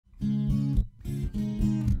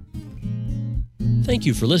Thank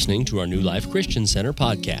you for listening to our New Life Christian Center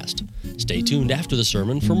podcast. Stay tuned after the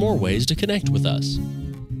sermon for more ways to connect with us.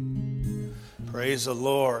 Praise the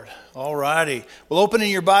Lord. All righty. Well, open in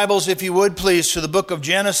your Bibles, if you would, please, to the book of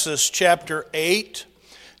Genesis, chapter 8.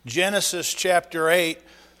 Genesis, chapter 8.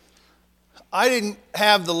 I didn't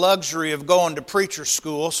have the luxury of going to preacher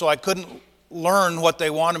school, so I couldn't learn what they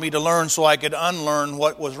wanted me to learn so I could unlearn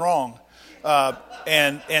what was wrong.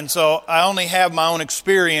 And so I only have my own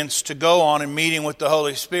experience to go on in meeting with the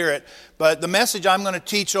Holy Spirit. But the message I'm going to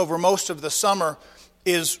teach over most of the summer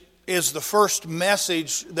is the first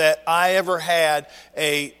message that I ever had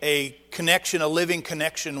a connection, a living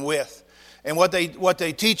connection with. And what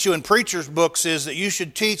they teach you in preachers' books is that you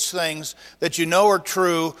should teach things that you know are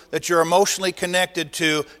true, that you're emotionally connected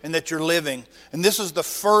to, and that you're living. And this is the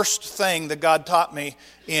first thing that God taught me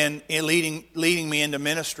in leading me into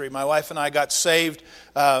ministry. My wife and I got saved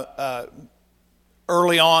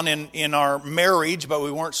early on in our marriage, but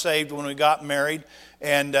we weren't saved when we got married.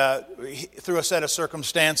 And through a set of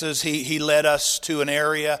circumstances, he led us to an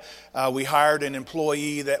area. We hired an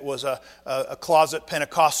employee that was a closet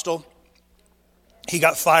Pentecostal. He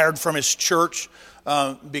got fired from his church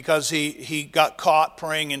because he got caught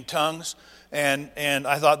praying in tongues. And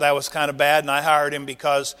I thought that was kind of bad. And I hired him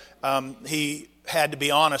because he had to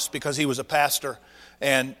be honest, because he was a pastor.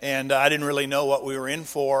 And I didn't really know what we were in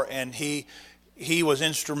for. And he was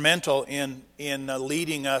instrumental in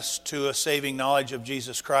leading us to a saving knowledge of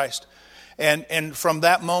Jesus Christ. And from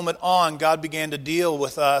that moment on, God began to deal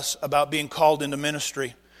with us about being called into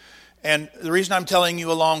ministry. And the reason I'm telling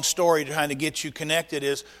you a long story to kind of get you connected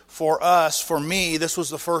is for me, this was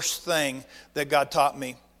the first thing that God taught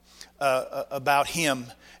me about Him.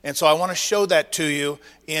 And so I want to show that to you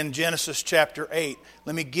in Genesis chapter 8.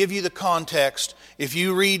 Let me give you the context. If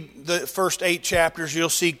you read the first 8 chapters, you'll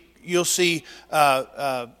see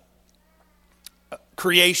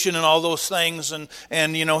creation and all those things,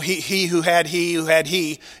 and you know, he who had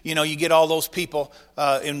he, you know, you get all those people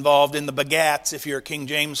involved in the begats if you're a King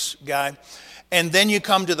James guy. And then you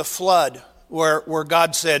come to the flood where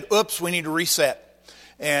God said, oops, we need to reset.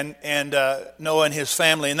 And Noah and his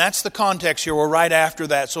family. And that's the context here. We're right after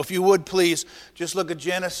that. So if you would please just look at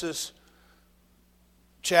Genesis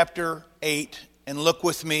chapter 8 and look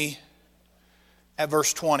with me at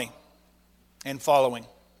verse 20 and following.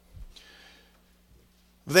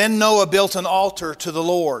 Then Noah built an altar to the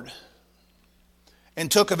Lord and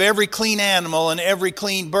took of every clean animal and every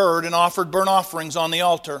clean bird and offered burnt offerings on the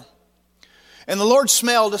altar. And the Lord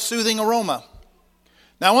smelled a soothing aroma.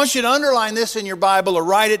 Now I want you to underline this in your Bible or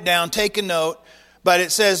write it down, take a note. But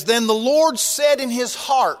it says, then the Lord said in His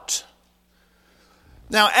heart.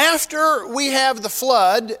 Now after we have the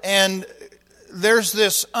flood and there's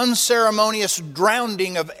this unceremonious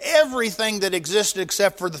drowning of everything that existed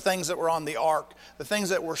except for the things that were on the ark. The things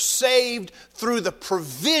that were saved through the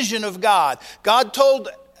provision of God. God told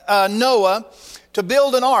Noah to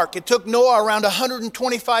build an ark. It took Noah around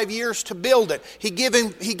 125 years to build it. He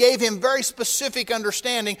gave him very specific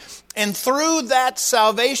understanding. And through that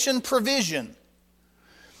salvation provision,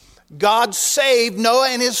 God saved Noah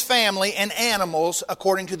and his family and animals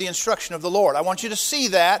according to the instruction of the Lord. I want you to see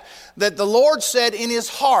that the Lord said in His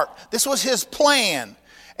heart. This was His plan.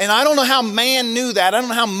 And I don't know how man knew that. I don't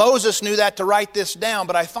know how Moses knew that to write this down.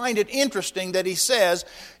 But I find it interesting that he says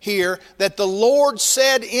here that the Lord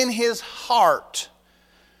said in His heart.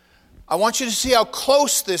 I want you to see how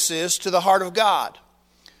close this is to the heart of God.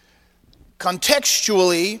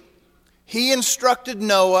 Contextually, He instructed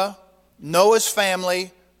Noah's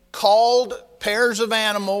family, called pairs of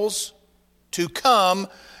animals to come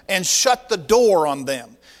and shut the door on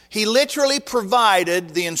them. He literally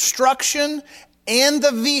provided the instruction and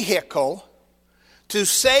the vehicle to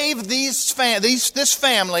save this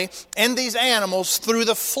family and these animals through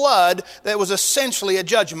the flood that was essentially a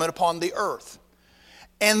judgment upon the earth.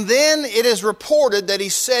 And then it is reported that He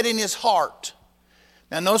said in His heart.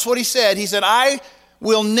 Now notice what He said. He said, I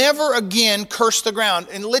will never again curse the ground.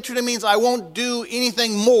 And literally means I won't do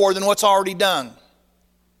anything more than what's already done.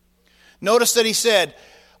 Notice that He said,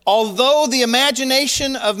 although the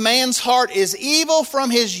imagination of man's heart is evil from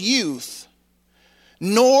his youth,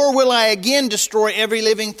 nor will I again destroy every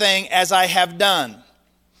living thing as I have done.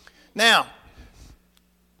 Now,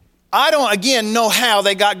 I don't again know how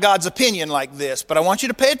they got God's opinion like this, but I want you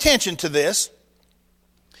to pay attention to this,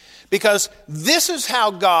 because this is how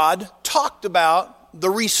God talked about the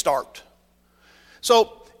restart.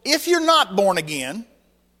 So, if you're not born again,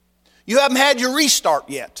 you haven't had your restart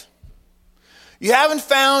yet. You haven't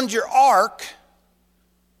found your ark,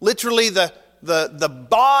 literally the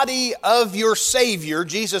body of your Savior,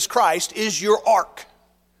 Jesus Christ, is your ark.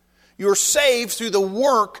 You're saved through the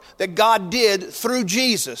work that God did through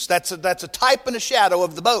Jesus. That's a type and a shadow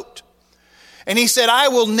of the boat. And he said, I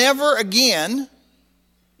will never again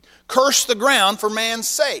curse the ground for man's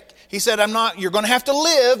sake. He said, you're going to have to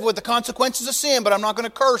live with the consequences of sin, but I'm not going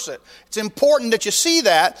to curse it. It's important that you see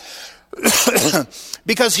that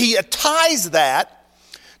because he ties that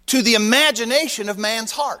to the imagination of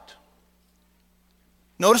man's heart.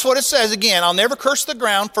 Notice what it says again, I'll never curse the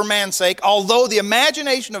ground for man's sake, although the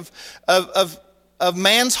imagination of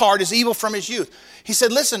man's heart is evil from his youth. He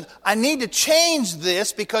said, listen, I need to change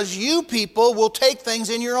this because you people will take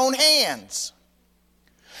things in your own hands.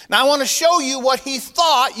 Now I want to show you what he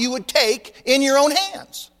thought you would take in your own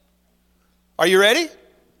hands. Are you ready?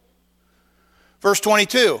 Verse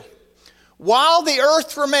 22. While the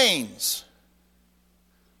earth remains.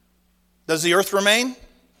 Does the earth remain?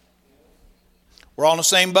 We're all in the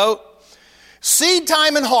same boat. Seed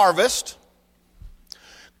time and harvest.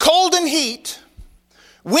 Cold and heat.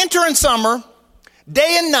 Winter and summer.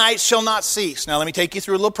 Day and night shall not cease. Now let me take you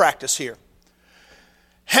through a little practice here.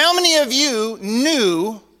 How many of you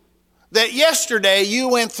knew that yesterday you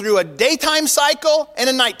went through a daytime cycle and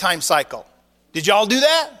a nighttime cycle? Did y'all do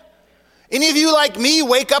that? Any of you like me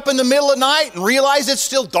wake up in the middle of the night and realize it's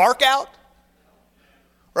still dark out?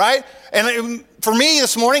 Right? And for me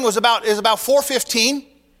this morning it was about 4:15.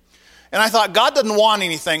 And I thought, God doesn't want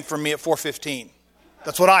anything from me at 4:15.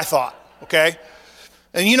 That's what I thought, okay?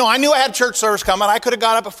 And I knew I had church service coming. I could have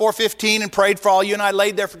got up at 4:15 and prayed for all you, and I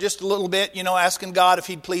laid there for just a little bit, asking God if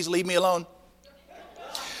he'd please leave me alone.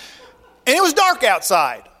 And it was dark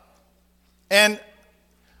outside. And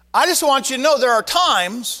I just want you to know there are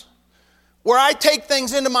times where I take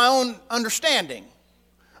things into my own understanding.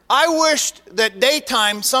 I wished that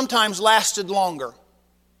daytime sometimes lasted longer.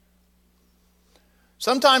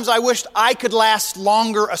 Sometimes I wished I could last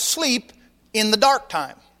longer asleep in the dark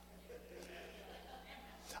time.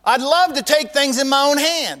 I'd love to take things in my own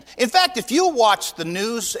hand. In fact, if you watch the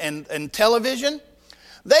news and television,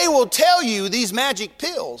 they will tell you these magic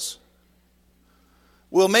pills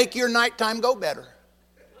will make your nighttime go better.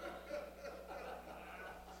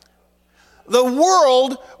 The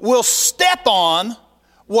world will step on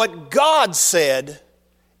what God said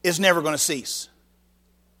is never going to cease.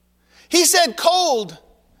 He said cold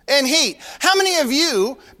and heat. How many of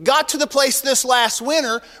you got to the place this last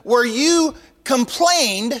winter where you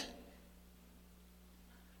complained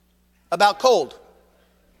about cold?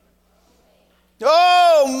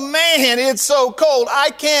 Oh man, it's so cold. I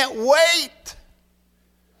can't wait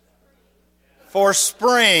for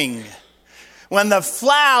spring, when the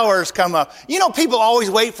flowers come up. People always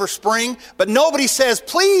wait for spring, but nobody says,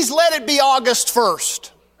 please let it be August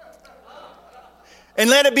 1st. And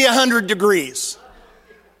let it be 100 degrees.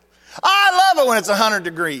 I love it when it's 100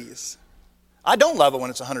 degrees. I don't love it when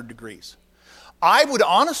it's 100 degrees. I would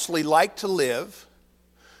honestly like to live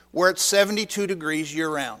where it's 72 degrees year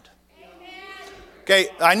round. Okay,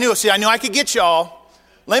 I knew I could get y'all.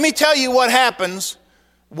 Let me tell you what happens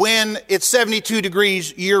when it's 72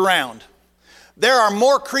 degrees year round. There are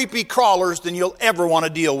more creepy crawlers than you'll ever want to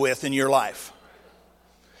deal with in your life.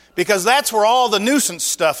 Because that's where all the nuisance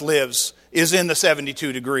stuff lives, is in the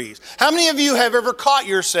 72 degrees. How many of you have ever caught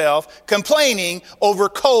yourself complaining over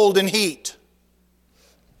cold and heat?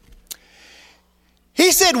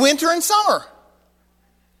 He said winter and summer.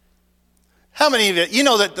 How many of you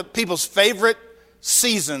know that the people's favorite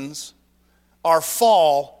seasons are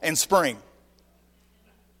fall and spring?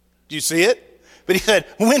 Do you see it? But he said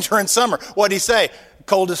winter and summer. What did he say?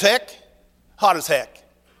 Cold as heck, hot as heck.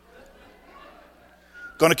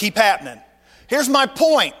 Going to keep happening. Here's my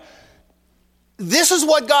point. This is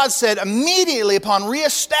what God said immediately upon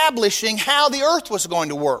reestablishing how the earth was going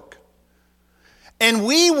to work. And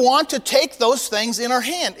we want to take those things in our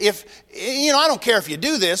hand. I don't care if you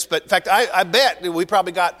do this, but in fact, I bet we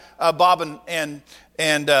probably got Bob and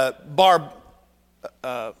Barb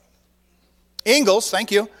Ingalls,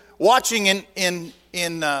 thank you, watching in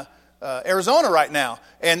Arizona right now.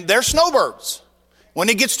 And they're snowbirds. When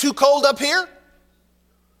it gets too cold up here,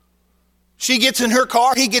 she gets in her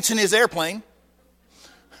car, he gets in his airplane.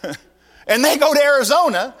 And they go to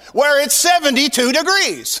Arizona where it's 72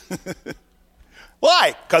 degrees.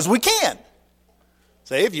 Why? Because we can.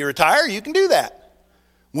 Say, if you retire, you can do that.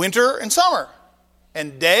 Winter and summer,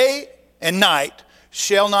 and day and night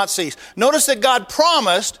shall not cease. Notice that God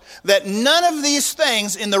promised that none of these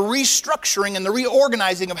things in the restructuring and the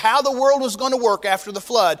reorganizing of how the world was going to work after the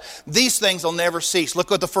flood, these things will never cease.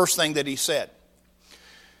 Look at the first thing that he said.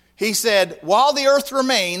 He said, while the earth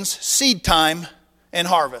remains, seed time and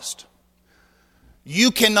harvest.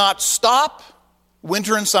 You cannot stop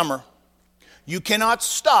winter and summer. You cannot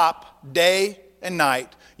stop day and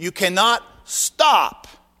night. You cannot stop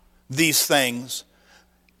these things,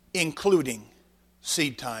 including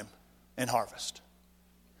seed time and harvest.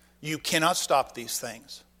 You cannot stop these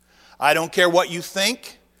things. I don't care what you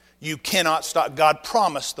think. You cannot stop. God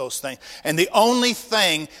promised those things. And the only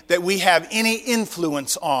thing that we have any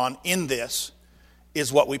influence on in this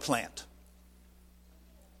is what we plant.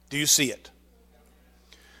 Do you see it?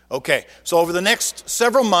 Okay, so over the next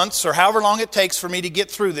several months, or however long it takes for me to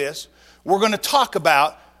get through this, we're going to talk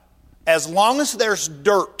about, as long as there's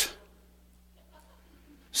dirt,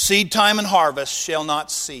 seed time and harvest shall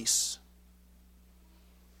not cease.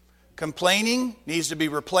 Complaining needs to be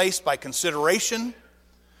replaced by consideration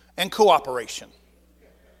and cooperation.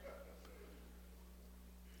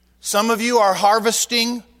 Some of you are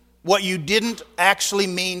harvesting what you didn't actually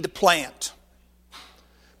mean to plant.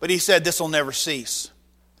 But he said this will never cease.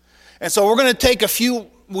 And so we're going to take a few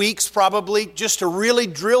weeks probably just to really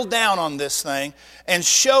drill down on this thing and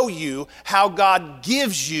show you how God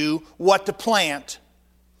gives you what to plant.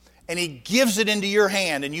 And he gives it into your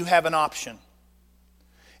hand and you have an option.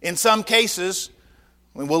 In some cases,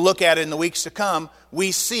 we'll look at it in the weeks to come,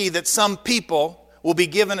 we see that some people will be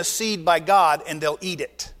given a seed by God and they'll eat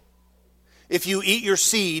it. If you eat your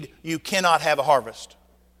seed, you cannot have a harvest.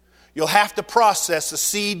 You'll have to process the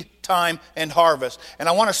seed, time, and harvest. And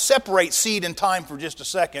I want to separate seed and time for just a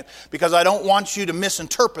second because I don't want you to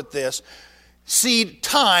misinterpret this. Seed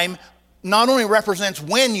time not only represents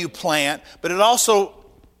when you plant, but it also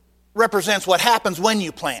represents what happens when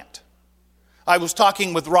you plant. I was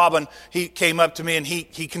talking with Robin. He came up to me and he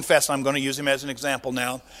confessed. I'm going to use him as an example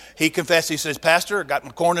now. He confessed. He says, Pastor, I got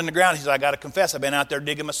my corn in the ground. He says, I got to confess, I've been out there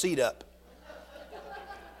digging my seed up.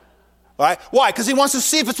 All right? Why? Because he wants to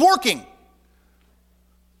see if it's working.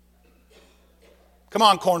 Come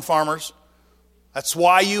on, corn farmers. That's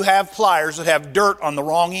why you have pliers that have dirt on the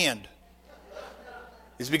wrong end.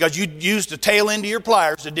 It's because you used the tail end of your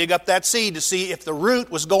pliers to dig up that seed to see if the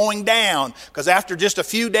root was going down. Because after just a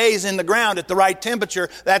few days in the ground at the right temperature,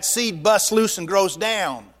 that seed busts loose and grows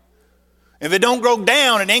down. If it don't grow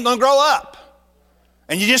down, it ain't going to grow up.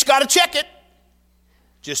 And you just got to check it,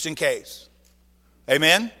 just in case.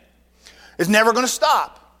 Amen? It's never going to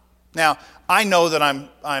stop. Now, I know that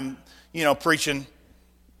I'm preaching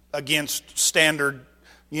against standard,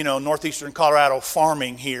 northeastern Colorado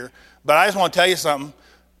farming here. But I just want to tell you something.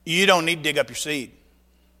 You don't need to dig up your seed.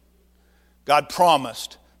 God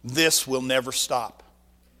promised this will never stop.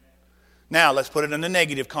 Now, let's put it in a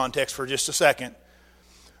negative context for just a second.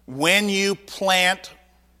 When you plant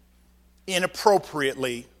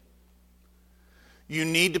inappropriately, you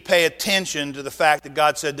need to pay attention to the fact that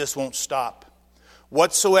God said this won't stop.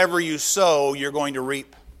 Whatsoever you sow, you're going to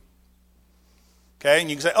reap. Okay, and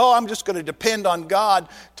you can say, oh, I'm just going to depend on God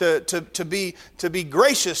to be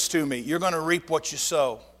gracious to me. You're going to reap what you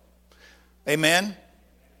sow. Amen?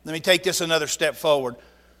 Let me take this another step forward.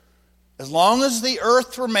 As long as the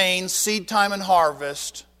earth remains, seed time and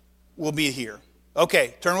harvest will be here.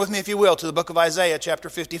 Okay, turn with me, if you will, to the book of Isaiah, chapter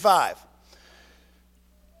 55.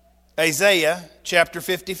 Isaiah, chapter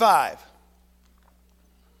 55.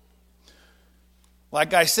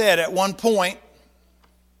 Like I said, at one point,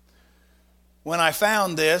 when I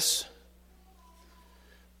found this,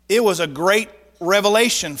 it was a great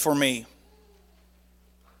revelation for me.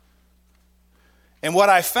 And what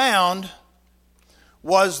I found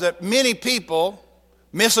was that many people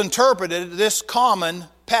misinterpreted this common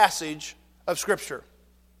passage of Scripture.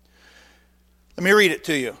 Let me read it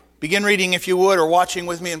to you. Begin reading, if you would, or watching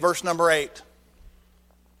with me in verse number 8.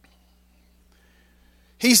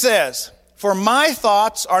 He says, "For my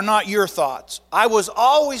thoughts are not your thoughts." I was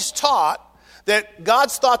always taught that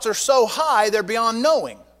God's thoughts are so high they're beyond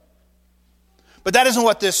knowing. But that isn't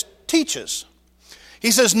what this teaches. He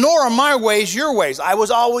says, "Nor are my ways your ways." I was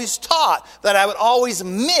always taught that I would always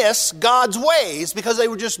miss God's ways because they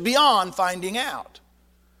were just beyond finding out.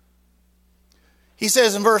 He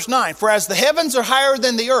says in verse 9, "For as the heavens are higher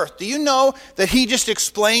than the earth." Do you know that he just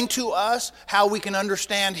explained to us how we can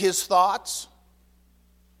understand his thoughts?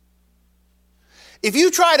 If you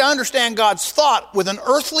try to understand God's thought with an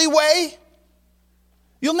earthly way,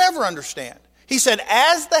 you'll never understand. He said,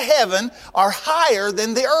 as the heaven are higher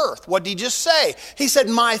than the earth. What did he just say? He said,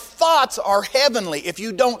 my thoughts are heavenly. If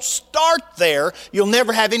you don't start there, you'll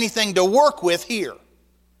never have anything to work with here.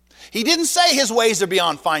 He didn't say his ways are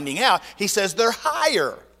beyond finding out. He says they're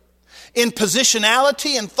higher. In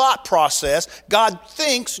positionality and thought process, God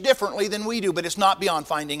thinks differently than we do, but it's not beyond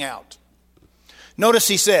finding out. Notice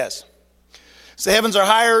he says, So the heavens are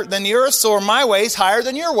higher than the earth, so are my ways higher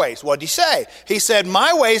than your ways. What did he say? He said,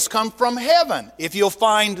 my ways come from heaven. If you'll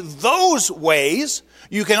find those ways,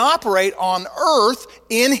 you can operate on earth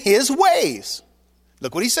in his ways.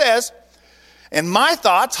 Look what he says. And my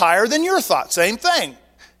thoughts higher than your thoughts. Same thing.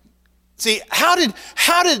 See, how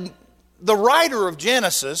did the writer of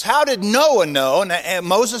Genesis, how did Noah know, and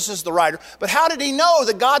Moses is the writer, but how did he know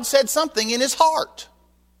that God said something in his heart?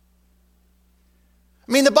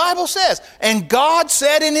 I mean, the Bible says, and God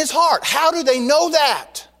said in his heart. How do they know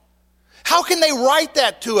that? How can they write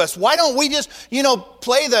that to us? Why don't we just,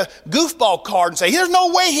 play the goofball card and say, there's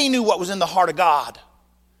no way he knew what was in the heart of God.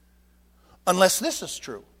 Unless this is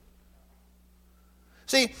true.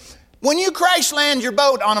 See, when you crash land your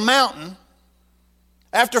boat on a mountain,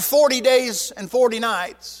 after 40 days and 40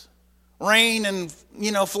 nights, rain and,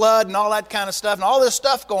 flood and all that kind of stuff and all this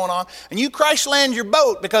stuff going on, and you crash land your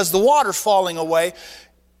boat because the water's falling away,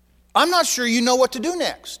 I'm not sure you know what to do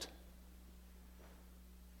next.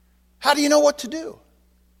 How do you know what to do?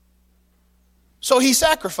 So he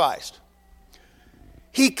sacrificed.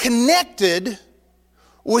 He connected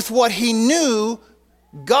with what he knew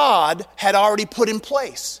God had already put in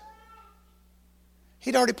place.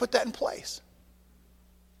 He'd already put that in place.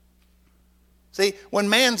 See, when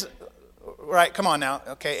man's... Right, come on now.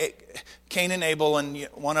 Okay, Cain and Abel, and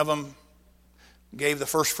one of them gave the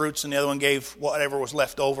first fruits and the other one gave whatever was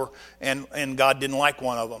left over, and God didn't like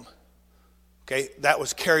one of them. Okay, that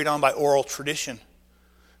was carried on by oral tradition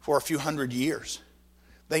for a few hundred years.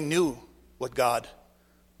 They knew what God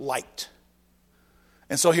liked.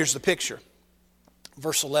 And so here's the picture.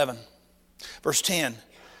 Verse 11. Verse 10.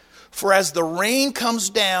 For as the rain comes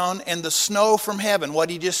down and the snow from heaven, what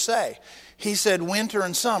did he just say? He said, winter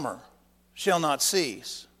and summer shall not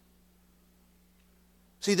cease.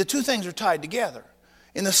 See, the two things are tied together.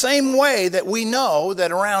 In the same way that we know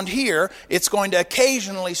that around here it's going to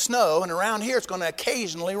occasionally snow and around here it's going to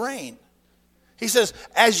occasionally rain. He says,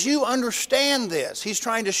 as you understand this, he's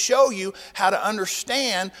trying to show you how to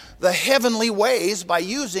understand the heavenly ways by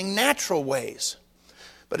using natural ways.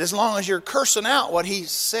 But as long as you're cursing out what he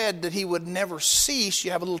said that he would never cease,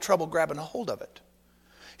 you have a little trouble grabbing a hold of it.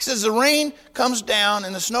 He says, the rain comes down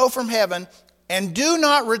and the snow from heaven, and do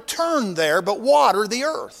not return there, but water the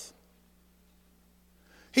earth.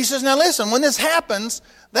 He says, now listen, when this happens,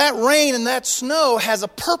 that rain and that snow has a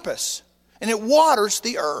purpose, and it waters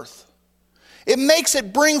the earth. It makes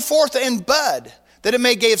it bring forth and bud, that it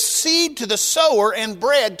may give seed to the sower and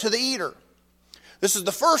bread to the eater. This is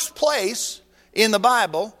the first place in the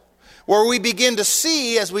Bible where we begin to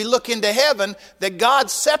see, as we look into heaven, that God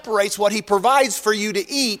separates what he provides for you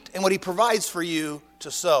to eat and what he provides for you to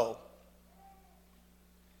sow.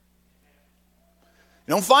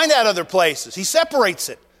 You don't find that other places. He separates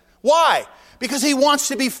it. Why? Because he wants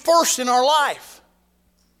to be first in our life.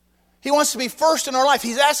 He wants to be first in our life.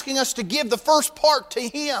 He's asking us to give the first part to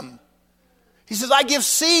him. He says, I give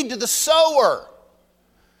seed to the sower.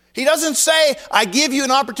 He doesn't say, I give you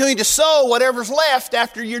an opportunity to sow whatever's left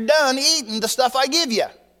after you're done eating the stuff I give you.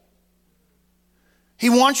 He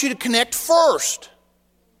wants you to connect first.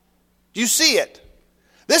 Do you see it?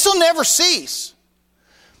 This will never cease.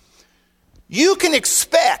 You can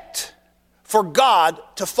expect for God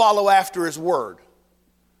to follow after his word,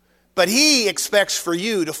 but he expects for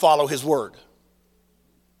you to follow his word.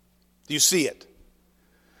 Do you see it?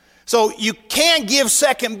 So you can't give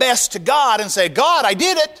second best to God and say, God, I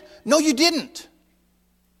did it. No, you didn't.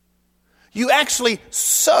 You actually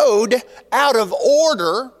sowed out of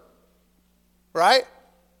order, right,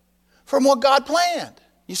 from what God planned.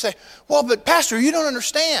 You say, well, but Pastor, you don't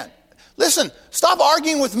understand. Listen, stop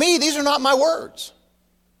arguing with me. These are not my words.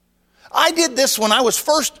 I did this when I was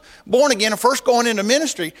first born again and first going into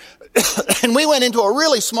ministry, and we went into a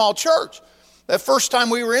really small church. That first time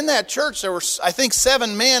we were in that church, there were, I think,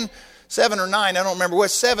 7 men, 7 or 9, I don't remember what,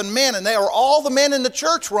 7 men, and they were all the men in the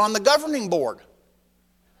church were on the governing board.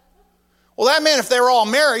 Well, that meant if they were all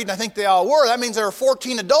married, and I think they all were, that means there were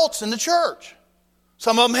 14 adults in the church.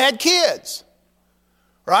 Some of them had kids,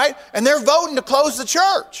 right? And they're voting to close the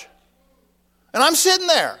church. And I'm sitting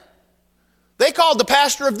there. They called the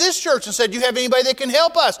pastor of this church and said, do you have anybody that can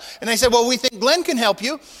help us? And they said, well, we think Glenn can help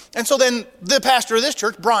you. And so then the pastor of this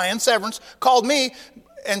church, Brian Severance, called me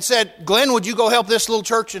and said, Glenn, would you go help this little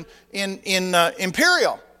church in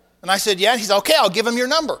Imperial? And I said, yeah. And he said, okay, I'll give him your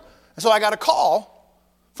number. And so I got a call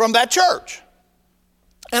from that church.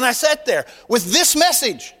 And I sat there with this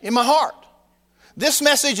message in my heart. This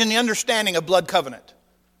message and the understanding of blood covenant.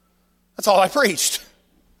 That's all I preached.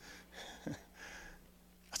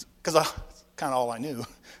 Because kind of all I knew.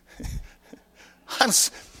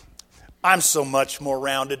 I'm so much more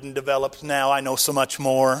rounded and developed now. I know so much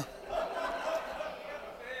more.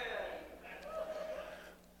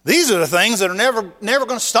 These are the things that are never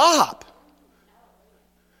going to stop.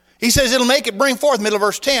 He says it'll make it bring forth, middle of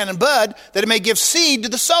verse 10, and bud, that it may give seed to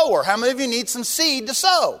the sower. How many of you need some seed to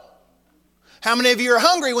sow? How many of you are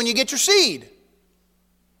hungry when you get your seed?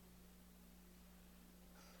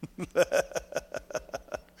 You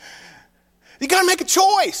got to make a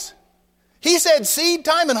choice. He said seed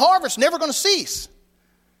time and harvest never going to cease.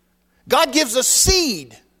 God gives us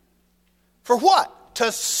seed. For what?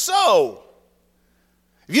 To sow.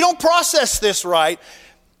 If you don't process this right,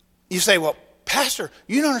 you say, well, Pastor,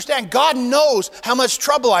 you don't understand. God knows how much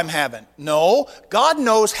trouble I'm having. No, God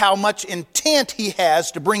knows how much intent He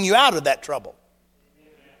has to bring you out of that trouble.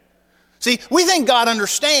 See, we think God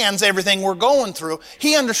understands everything we're going through.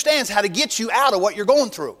 He understands how to get you out of what you're going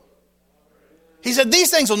through. He said, these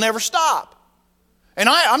things will never stop. And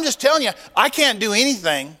I'm just telling you, I can't do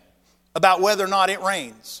anything about whether or not it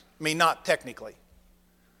rains. I mean, not technically.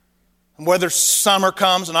 Whether summer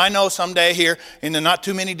comes, and I know someday here, in the not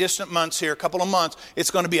too many distant months here, a couple of months,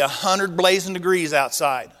 it's going to be 100 blazing degrees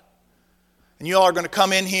outside. And you all are going to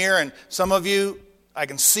come in here, and some of you, I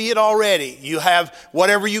can see it already. You have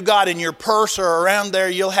whatever you got in your purse or around there,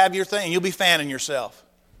 you'll have your thing, and you'll be fanning yourself.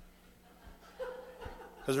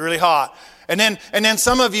 Because it's really hot. And then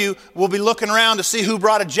some of you will be looking around to see who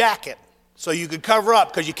brought a jacket. So you could cover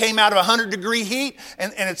up because you came out of 100-degree heat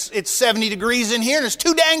and it's 70 degrees in here and it's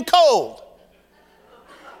too dang cold.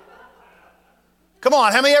 Come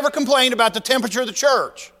on, how many ever complained about the temperature of the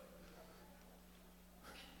church?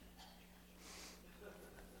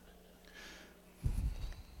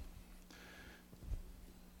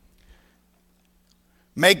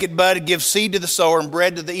 Make it bud, give seed to the sower and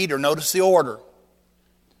bread to the eater. Notice the order.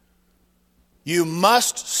 You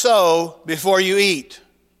must sow before you eat.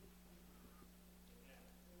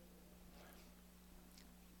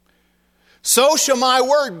 So shall my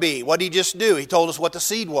word be. What did he just do? He told us what the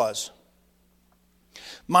seed was.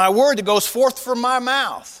 My word that goes forth from my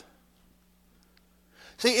mouth.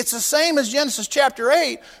 See, it's the same as Genesis chapter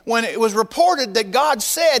 8 when it was reported that God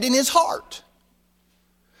said in His heart.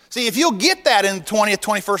 See, if you'll get that in the 20th,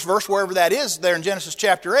 21st verse, wherever that is there in Genesis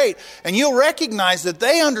chapter 8, and you'll recognize that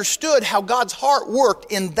they understood how God's heart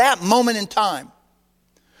worked in that moment in time.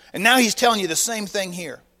 And now He's telling you the same thing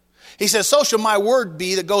here. He says, so shall my word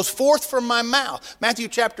be that goes forth from my mouth. Matthew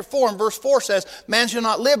chapter 4 and verse 4 says, man shall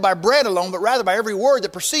not live by bread alone, but rather by every word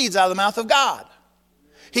that proceeds out of the mouth of God.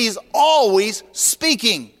 He's always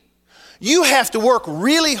speaking. You have to work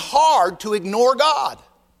really hard to ignore God.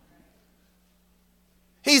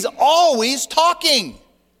 He's always talking.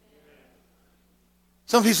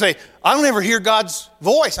 Some people say, I don't ever hear God's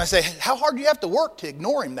voice. And I say, how hard do you have to work to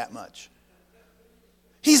ignore Him that much?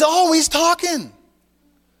 He's always talking.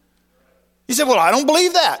 You say, well, I don't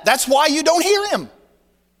believe that. That's why you don't hear Him.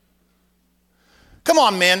 Come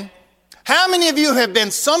on, men. How many of you have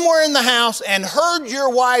been somewhere in the house and heard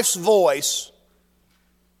your wife's voice,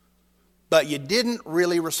 but you didn't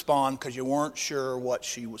really respond because you weren't sure what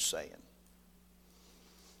she was saying?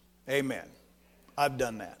 Amen. I've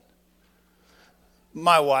done that.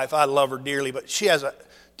 My wife, I love her dearly, but she has a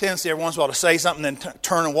tendency every once in a while to say something and then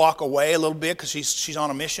turn and walk away a little bit because she's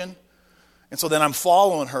on a mission. And so then I'm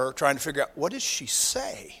following her, trying to figure out, what does she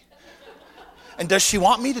say? And does she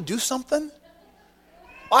want me to do something?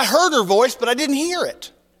 I heard her voice, but I didn't hear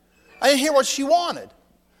it. I didn't hear what she wanted.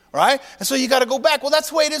 Right? And so you got to go back. Well, that's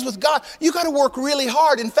the way it is with God. You got to work really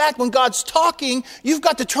hard. In fact, when God's talking, you've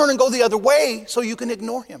got to turn and go the other way so you can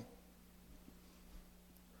ignore Him.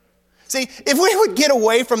 See, if we would get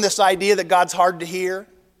away from this idea that God's hard to hear,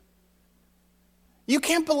 you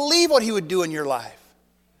can't believe what He would do in your life.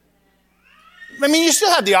 I mean, you still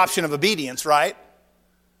have the option of obedience, right?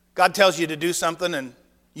 God tells you to do something and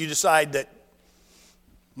you decide that,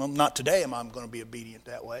 well, not today am I going to be obedient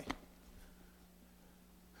that way.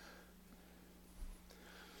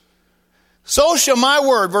 So shall my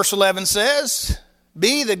word, verse 11 says,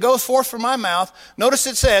 be that goes forth from my mouth. Notice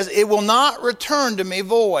it says, it will not return to me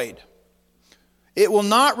void. It will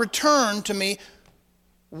not return to me.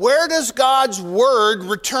 Where does God's word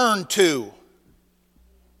return to?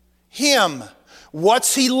 Him.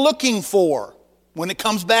 What's He looking for when it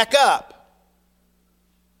comes back up?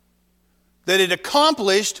 That it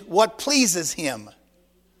accomplished what pleases Him.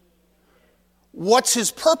 What's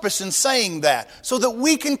His purpose in saying that? So that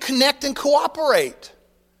we can connect and cooperate.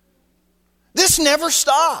 This never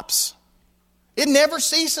stops. It never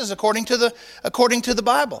ceases according to the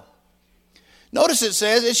Bible. Notice it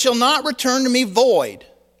says, it shall not return to me void,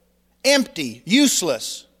 empty,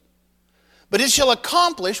 useless, but it shall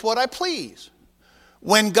accomplish what I please.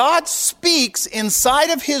 When God speaks,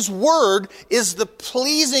 inside of His Word is the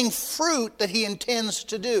pleasing fruit that He intends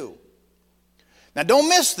to do. Now don't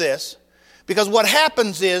miss this, because what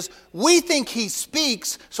happens is we think He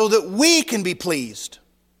speaks so that we can be pleased.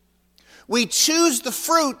 We choose the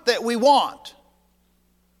fruit that we want.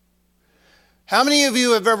 How many of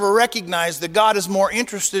you have ever recognized that God is more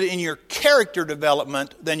interested in your character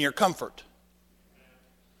development than your comfort?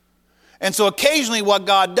 And so occasionally what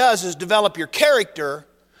God does is develop your character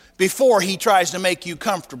before He tries to make you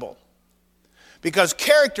comfortable. Because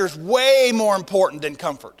character is way more important than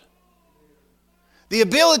comfort. The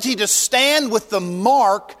ability to stand with the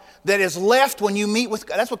mark that is left when you meet with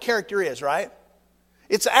God. That's what character is, right?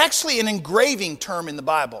 It's actually an engraving term in the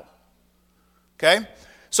Bible. Okay?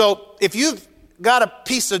 So if you've got a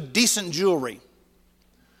piece of decent jewelry,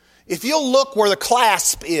 if you'll look where the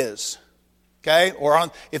clasp is, okay,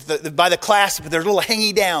 or by the clasp there's a little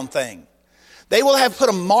hangy down thing, they will have put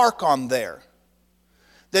a mark on there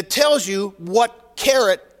that tells you what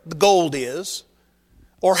carat the gold is,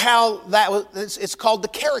 or how it's called the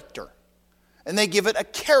character, and they give it a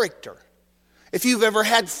character. If you've ever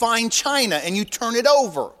had fine china and you turn it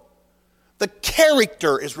over, the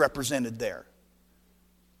character is represented there.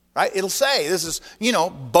 Right? It'll say, this is,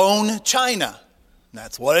 bone china.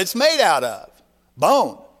 That's what it's made out of.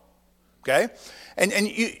 Bone. Okay? And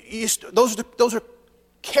those are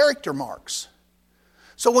character marks.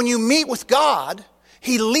 So when you meet with God,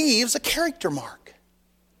 He leaves a character mark.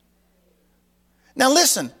 Now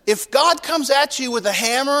listen, if God comes at you with a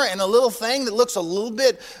hammer and a little thing that looks a little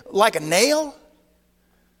bit like a nail,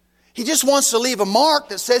 He just wants to leave a mark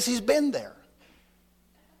that says He's been there.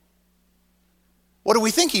 What do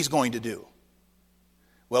we think He's going to do?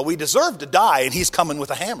 Well, we deserve to die, and He's coming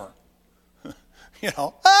with a hammer.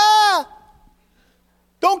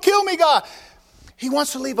 Don't kill me, God. He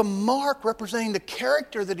wants to leave a mark representing the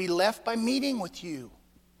character that He left by meeting with you.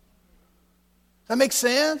 Does that make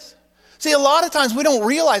sense? See, a lot of times we don't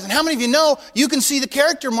realize, and how many of you know you can see the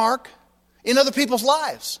character mark in other people's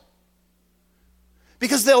lives?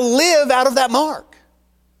 Because they'll live out of that mark.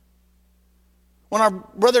 When our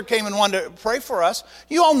brother came and wanted to pray for us,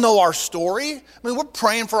 you all know our story. I mean, we're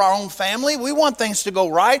praying for our own family. We want things to go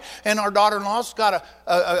right. And our daughter-in-law's got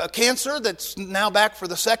a cancer that's now back for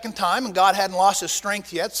the second time, and God hadn't lost His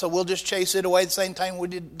strength yet, so we'll just chase it away the same time we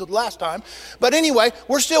did the last time. But anyway,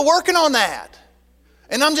 we're still working on that.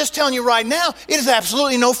 And I'm just telling you right now, it is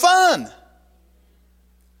absolutely no fun.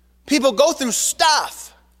 People go through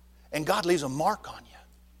stuff, and God leaves a mark on you.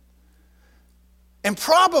 And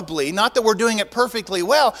probably, not that we're doing it perfectly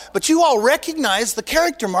well, but you all recognize the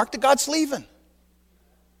character mark that God's leaving.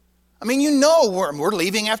 I mean, we're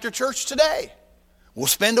leaving after church today. We'll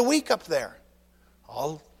spend a week up there.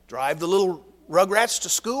 I'll drive the little rugrats to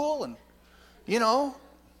school and,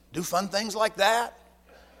 do fun things like that.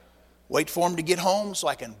 Wait for them to get home so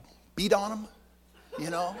I can beat on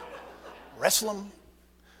them, wrestle them.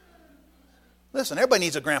 Listen, everybody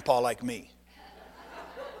needs a grandpa like me.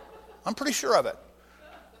 I'm pretty sure of it.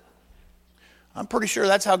 I'm pretty sure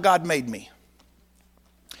that's how God made me.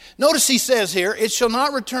 Notice He says here, it shall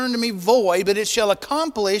not return to me void, but it shall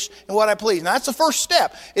accomplish in what I please. Now that's the first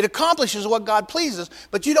step. It accomplishes what God pleases,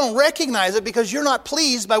 but you don't recognize it because you're not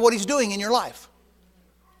pleased by what He's doing in your life.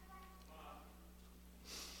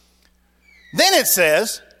 Then it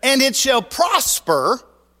says, and it shall prosper.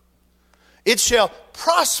 It shall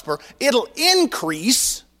prosper. It'll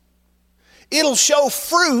increase. It'll show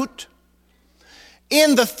fruit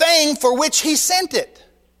in the thing for which He sent it.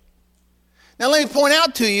 Now let me point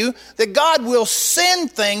out to you that God will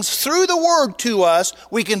send things through the Word to us.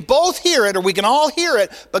 We can both hear it, or we can all hear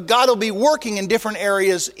it, but God will be working in different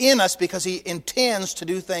areas in us because He intends to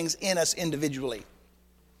do things in us individually.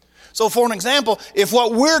 So for an example, if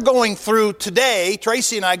what we're going through today,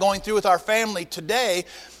 Tracy and I going through with our family today,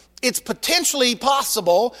 it's potentially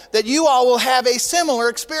possible that you all will have a similar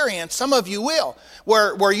experience. Some of you will,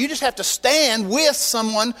 where you just have to stand with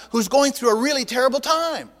someone who's going through a really terrible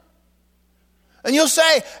time. And you'll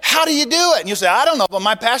say, how do you do it? And you'll say, I don't know, but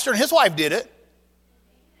my pastor and his wife did it.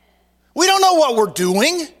 We don't know what we're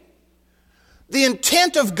doing. The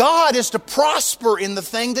intent of God is to prosper in the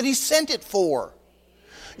thing that He sent it for.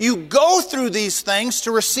 You go through these things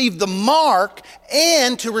to receive the mark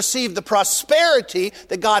and to receive the prosperity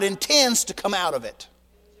that God intends to come out of it.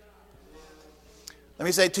 Let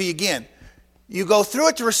me say it to you again. You go through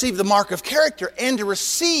it to receive the mark of character and to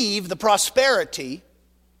receive the prosperity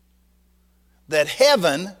that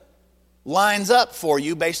heaven lines up for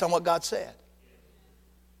you based on what God said.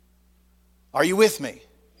 Are you with me?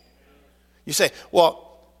 You say,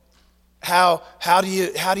 well, How do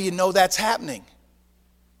you know that's happening?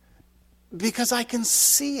 Because I can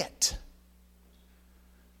see it.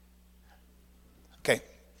 Okay.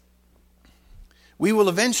 We will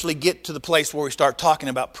eventually get to the place where we start talking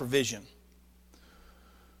about provision.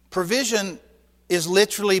 Provision is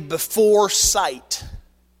literally before sight.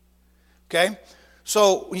 Okay?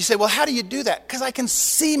 So when you say, well, how do you do that? Because I can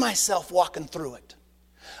see myself walking through it.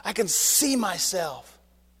 I can see myself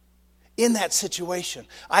in that situation.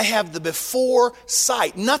 I have the before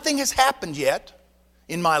sight. Nothing has happened yet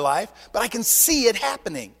in my life, but I can see it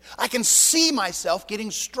happening. I can see myself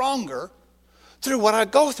getting stronger through what I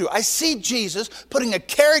go through. I see Jesus putting a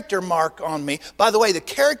character mark on me. By the way, the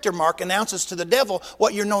character mark announces to the devil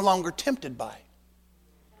what you're no longer tempted by.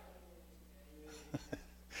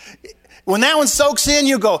 When that one soaks in,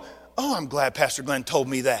 you go, oh, I'm glad Pastor Glenn told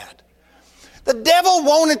me that. The devil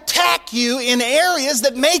won't attack you in areas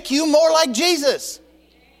that make you more like Jesus.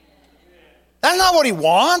 That's not what he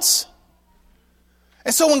wants.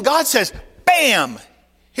 And so when God says, bam,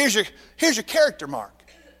 here's your character mark.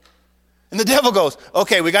 And the devil goes,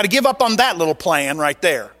 okay, we got to give up on that little plan right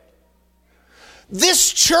there.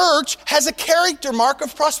 This church has a character mark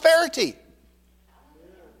of prosperity.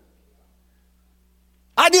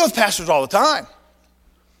 I deal with pastors all the time.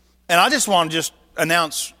 And I just want to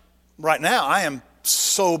announce right now, I am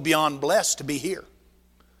so beyond blessed to be here.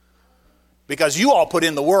 Because you all put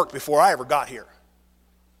in the work before I ever got here.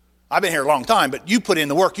 I've been here a long time, but you put in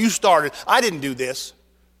the work. You started. I didn't do this.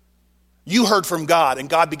 You heard from God, and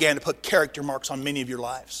God began to put character marks on many of your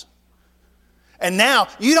lives. And now,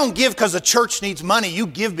 you don't give because the church needs money. You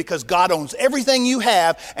give because God owns everything you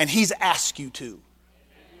have, and He's asked you to.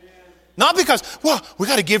 Not because, well, we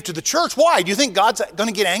got to give to the church. Why? Do you think God's going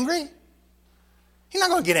to get angry? He's not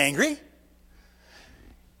going to get angry.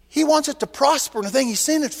 He wants it to prosper in the thing He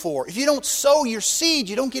sent it for. If you don't sow your seed,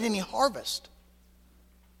 you don't get any harvest.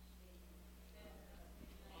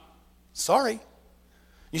 Sorry.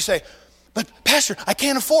 You say, but Pastor, I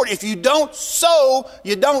can't afford it. If you don't sow,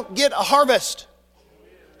 you don't get a harvest.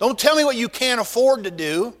 Don't tell me what you can't afford to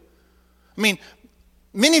do. I mean,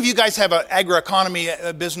 many of you guys have an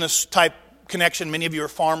agroeconomy business type connection. Many of you are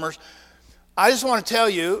farmers. I just want to tell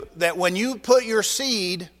you that when you put your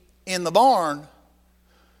seed in the barn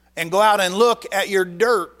and go out and look at your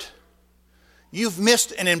dirt, you've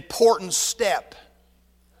missed an important step.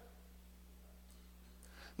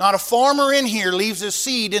 Not a farmer in here leaves his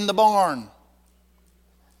seed in the barn.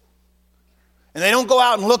 And they don't go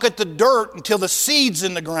out and look at the dirt until the seed's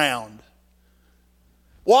in the ground.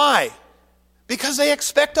 Why? Because they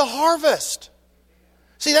expect a harvest.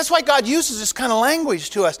 See, that's why God uses this kind of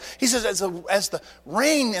language to us. He says, as the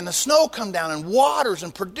rain and the snow come down and waters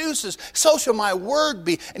and produces, so shall my word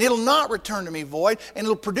be. And it'll not return to me void, and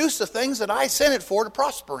it'll produce the things that I sent it for to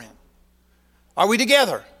prosper in. Are we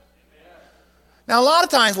together? Now, a lot of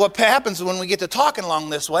times what happens when we get to talking along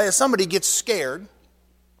this way is somebody gets scared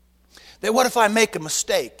that what if I make a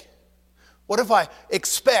mistake? What if I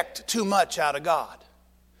expect too much out of God?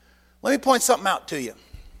 Let me point something out to you.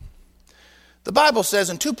 The Bible says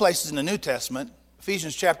in two places in the New Testament,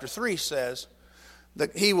 Ephesians chapter 3 says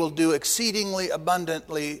that He will do exceedingly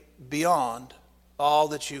abundantly beyond all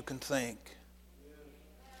that you can think.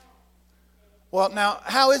 Well, now,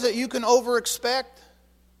 how is it you can over-expect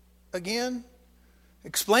again?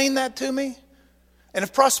 Explain that to me. And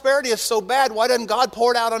if prosperity is so bad, why doesn't God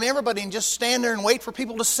pour it out on everybody and just stand there and wait for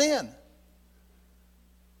people to sin?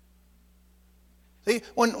 See,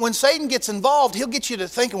 when Satan gets involved, he'll get you to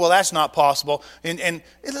thinking, well, that's not possible. And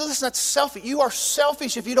listen, that's selfish. You are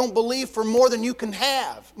selfish if you don't believe for more than you can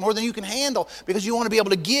have, more than you can handle, because you want to be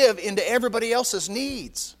able to give into everybody else's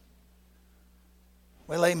needs.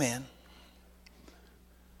 Well, amen.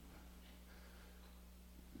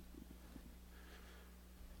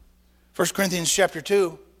 1 Corinthians chapter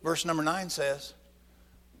 2, verse number 9 says,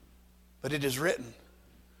 but it is written,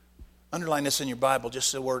 underline this in your Bible,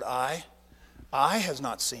 just the word eye. Eye has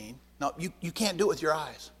not seen. No, you can't do it with your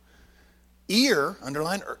eyes. Ear,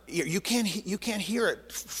 underline, ear, you can't hear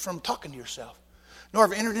it from talking to yourself. Nor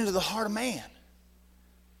have entered into the heart of man.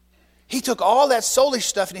 He took all that soulish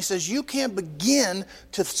stuff and he says, you can't begin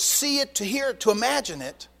to see it, to hear it, to imagine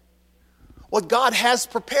it. What God has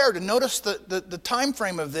prepared, and notice the time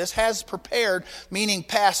frame of this, has prepared, meaning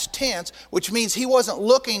past tense, which means He wasn't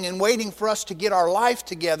looking and waiting for us to get our life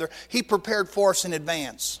together. He prepared for us in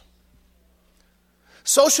advance.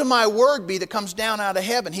 So shall my word be that comes down out of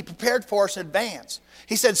heaven. He prepared for us in advance.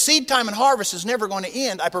 He said, seed time and harvest is never going to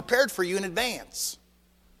end. I prepared for you in advance.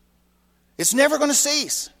 It's never going to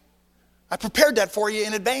cease. I prepared that for you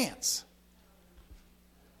in advance.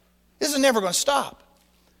 This is never going to stop.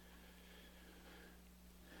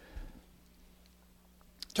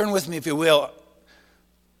 Turn with me, if you will,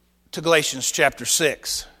 to Galatians chapter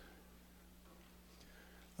 6.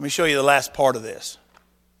 Let me show you the last part of this.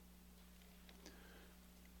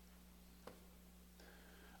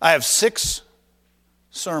 I have 6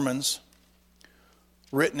 sermons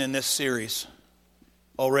written in this series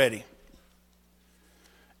already.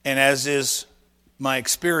 And as is my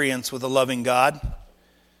experience with a loving God,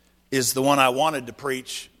 is the one I wanted to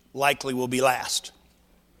preach likely will be last.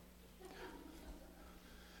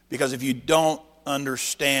 Because if you don't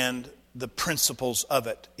understand the principles of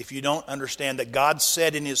it, if you don't understand that God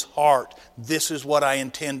said in His heart, this is what I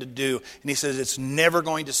intend to do, and He says it's never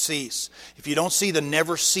going to cease. If you don't see the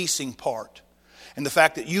never ceasing part, and the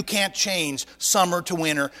fact that you can't change summer to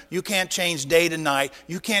winter, you can't change day to night,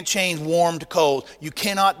 you can't change warm to cold, you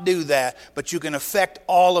cannot do that, but you can affect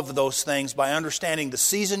all of those things by understanding the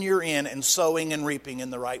season you're in and sowing and reaping in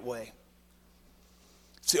the right way.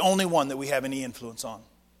 It's the only one that we have any influence on.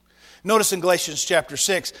 Notice in Galatians chapter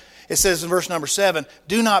 6, it says in verse number 7,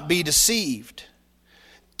 do not be deceived.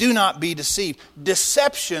 Do not be deceived.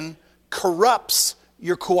 Deception corrupts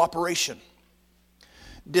your cooperation.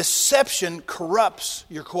 Deception corrupts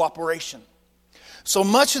your cooperation. So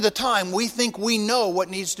much of the time we think we know what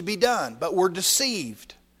needs to be done, but we're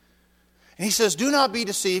deceived. And he says, do not be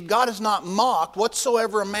deceived. God is not mocked.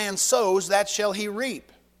 Whatsoever a man sows, that shall he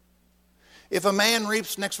reap. If a man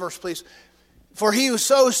reaps, next verse please. For he who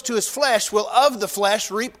sows to his flesh will of the flesh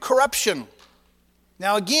reap corruption.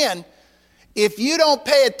 Now again, if you don't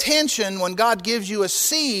pay attention when God gives you a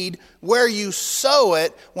seed where you sow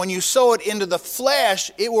it, when you sow it into the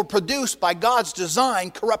flesh, it will produce by God's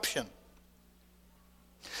design corruption.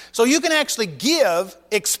 So you can actually give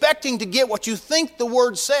expecting to get what you think the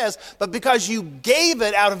Word says, but because you gave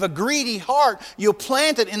it out of a greedy heart, you'll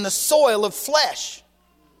plant it in the soil of flesh.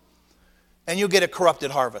 And you'll get a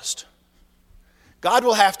corrupted harvest. God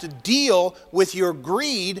will have to deal with your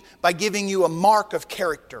greed by giving you a mark of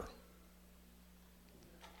character.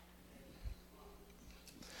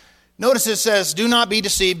 Notice it says, do not be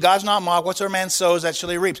deceived. God's not mocked. Whatsoever man sows, that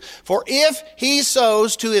shall he reap. For if he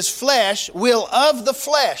sows to his flesh, will of the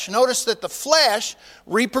flesh. Notice that the flesh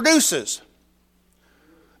reproduces.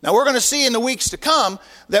 Now we're going to see in the weeks to come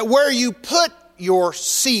that where you put your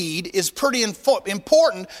seed is pretty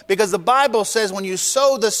important, because the Bible says when you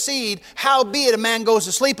sow the seed, howbeit a man goes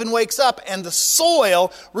to sleep and wakes up, and the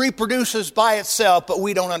soil reproduces by itself, but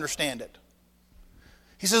we don't understand it.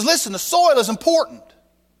 He says, listen, the soil is important.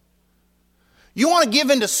 You want to give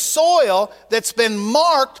into soil that's been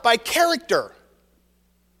marked by character.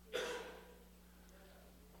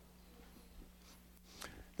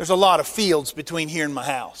 There's a lot of fields between here and my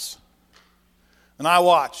house. And I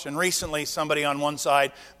watched, and recently somebody on one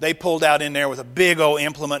side, they pulled out in there with a big old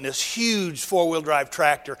implement, this huge 4-wheel drive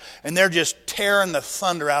tractor, and they're just tearing the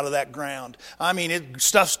thunder out of that ground. I mean,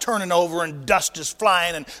 stuff's turning over, and dust is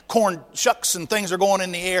flying, and corn shucks and things are going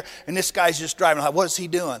in the air, and this guy's just driving. What is he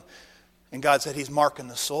doing? And God said he's marking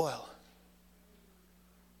the soil.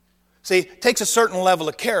 See, it takes a certain level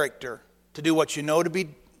of character to do what you know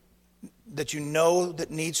that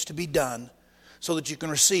needs to be done, so that you can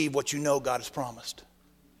receive what you know God has promised.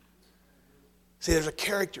 See, there's a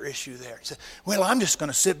character issue there. You say, well, I'm just going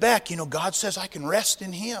to sit back. You know, God says I can rest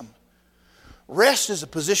in Him. Rest is a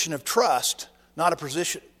position of trust, not a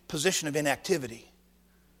position of inactivity.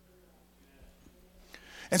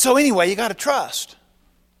 And so anyway, you got to trust.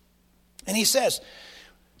 And he says,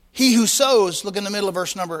 he who sows, look in the middle of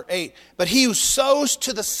verse number 8, but he who sows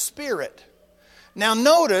to the Spirit. Now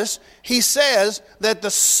notice, he says that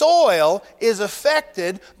the soil is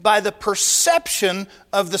affected by the perception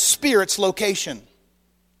of the Spirit's location.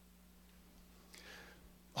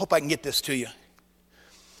 I hope I can get this to you.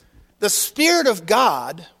 The Spirit of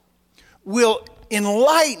God will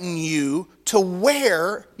enlighten you to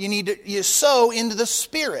where you need to sow into the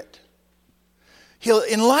Spirit. He'll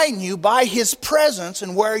enlighten you by His presence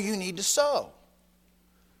and where you need to sow.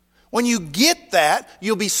 When you get that,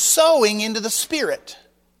 you'll be sowing into the Spirit.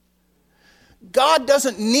 God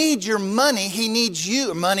doesn't need your money. He needs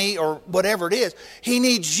you, money or whatever it is. He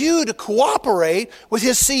needs you to cooperate with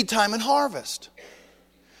His seed time and harvest.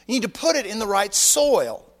 You need to put it in the right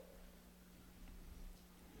soil.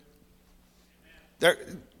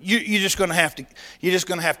 You're just going to have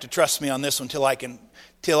to trust me on this one till I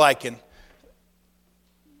can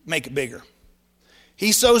make it bigger.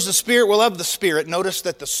 He sows the Spirit will of the Spirit. Notice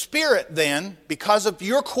that the Spirit then, because of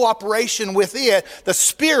your cooperation with it, the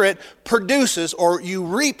Spirit produces, or you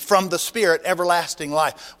reap from the Spirit, everlasting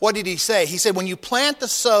life. What did he say? He said when you plant the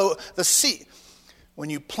seed, When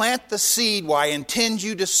you plant the seed where I intend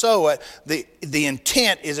you to sow it, the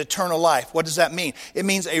intent is eternal life. What does that mean? It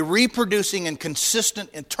means a reproducing and consistent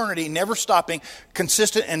eternity, never stopping,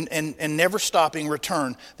 consistent and never stopping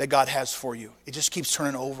return that God has for you. It just keeps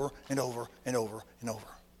turning over and over and over and over.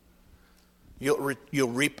 You'll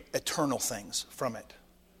reap eternal things from it.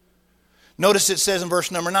 Notice it says in verse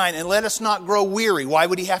number 9, and let us not grow weary. Why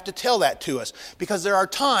would he have to tell that to us? Because there are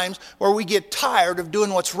times where we get tired of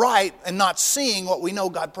doing what's right and not seeing what we know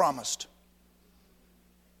God promised.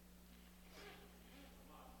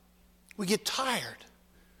 We get tired.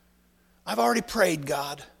 I've already prayed,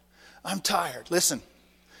 God. I'm tired. Listen.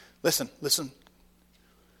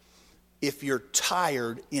 If you're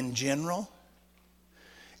tired in general,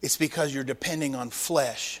 it's because you're depending on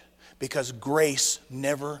flesh, because grace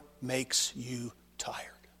never makes you tired.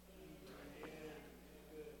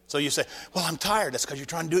 So you say, well, I'm tired. That's because you're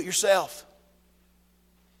trying to do it yourself.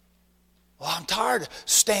 Well, I'm tired of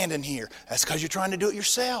standing here. That's because you're trying to do it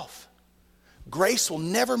yourself. Grace will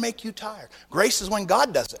never make you tired. Grace is when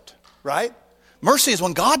God does it, right? Mercy is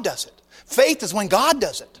when God does it. Faith is when God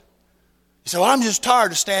does it. You say, well, I'm just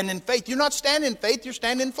tired of standing in faith. You're not standing in faith, you're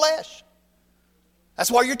standing in flesh.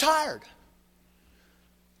 That's why you're tired.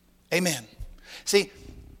 Amen. See,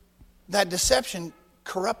 that deception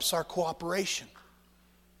corrupts our cooperation.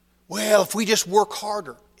 Well, if we just work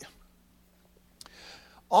harder.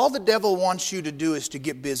 All the devil wants you to do is to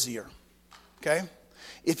get busier. Okay?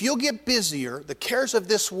 If you'll get busier, the cares of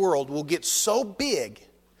this world will get so big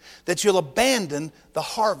that you'll abandon the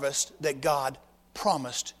harvest that God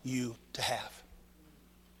promised you to have.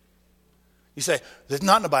 You say, that's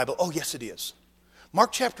not in the Bible. Oh, yes, it is.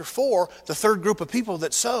 Mark chapter 4, the third group of people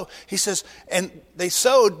that sow, he says, and they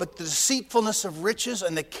sowed, but the deceitfulness of riches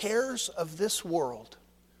and the cares of this world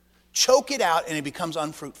choke it out and it becomes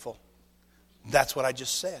unfruitful. That's what I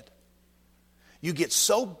just said. You get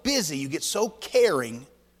so busy, you get so caring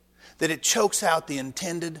that it chokes out the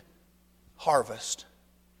intended harvest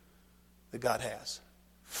that God has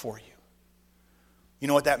for you. You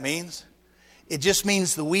know what that means? It just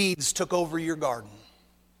means the weeds took over your garden.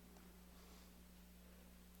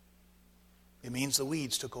 It means the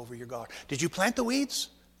weeds took over your garden. Did you plant the weeds?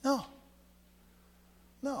 No.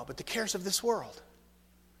 No, but the cares of this world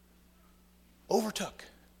overtook.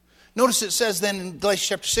 Notice it says then in Galatians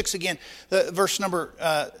chapter 6 again, verse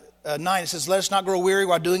number 9, it says, let us not grow weary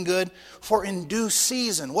while doing good, for in due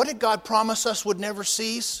season. What did God promise us would never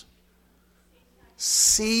cease?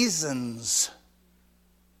 Seasons.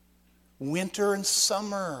 Winter and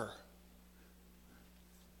summer.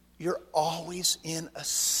 You're always in a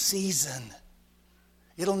season.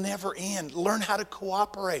 It'll never end. Learn how to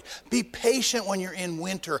cooperate. Be patient when you're in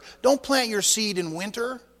winter. Don't plant your seed in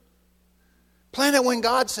winter. Plant it when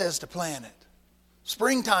God says to plant it.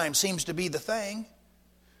 Springtime seems to be the thing.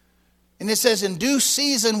 And it says, in due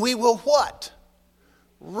season we will what?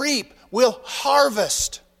 Reap. We'll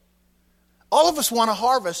harvest. All of us want to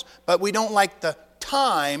harvest, but we don't like the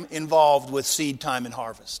time involved with seed time and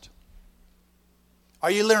harvest.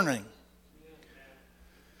 Are you learning?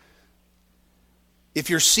 If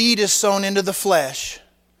your seed is sown into the flesh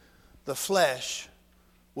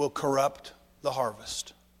will corrupt the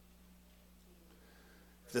harvest.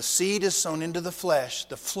 If the seed is sown into the flesh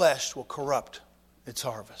will corrupt its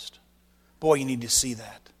harvest. Boy, you need to see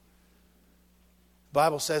that. The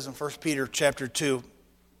Bible says in 1 Peter chapter 2,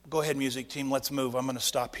 go ahead music team, let's move. I'm going to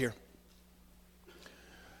stop here.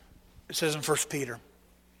 It says in 1 Peter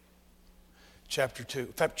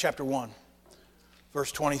chapter 1,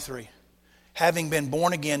 verse 23. Having been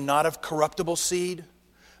born again, not of corruptible seed,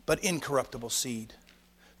 but incorruptible seed,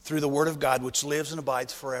 through the word of God, which lives and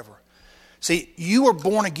abides forever. See, you were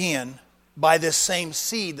born again by this same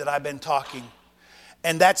seed that I've been talking.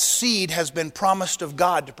 And that seed has been promised of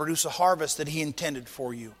God to produce a harvest that He intended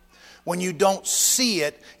for you. When you don't see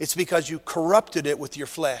it, it's because you corrupted it with your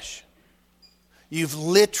flesh. You've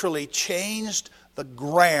literally changed the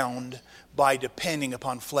ground by depending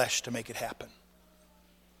upon flesh to make it happen.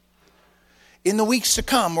 In the weeks to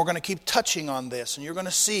come, we're going to keep touching on this, and you're going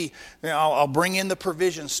to see, I'll bring in the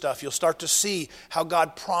provision stuff. You'll start to see how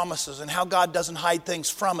God promises and how God doesn't hide things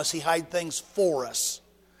from us. He hides things for us.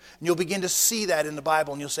 And you'll begin to see that in the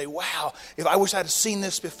Bible, and you'll say, wow, if I wish I'd have seen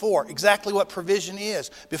this before. Exactly what provision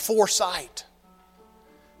is. Before sight.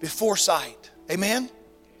 Before sight. Amen?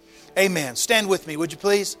 Amen. Stand with me, would you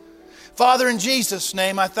please? Father, in Jesus'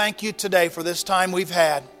 name, I thank you today for this time we've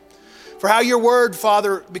had. For how your word,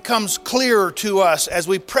 Father, becomes clearer to us as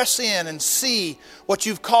we press in and see what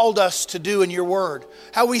you've called us to do in your word.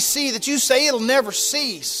 How we see that you say it'll never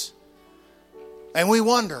cease. And we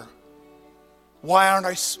wonder, Why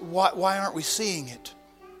aren't we seeing it?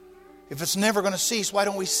 If it's never going to cease, why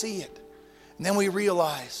don't we see it? And then we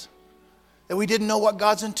realize that we didn't know what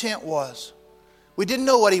God's intent was. We didn't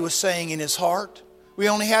know what He was saying in His heart. We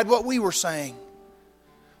only had what we were saying.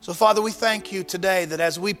 So, Father, we thank You today that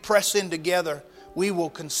as we press in together, we will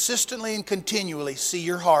consistently and continually see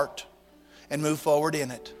Your heart and move forward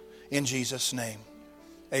in it. In Jesus' name,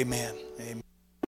 amen. Amen.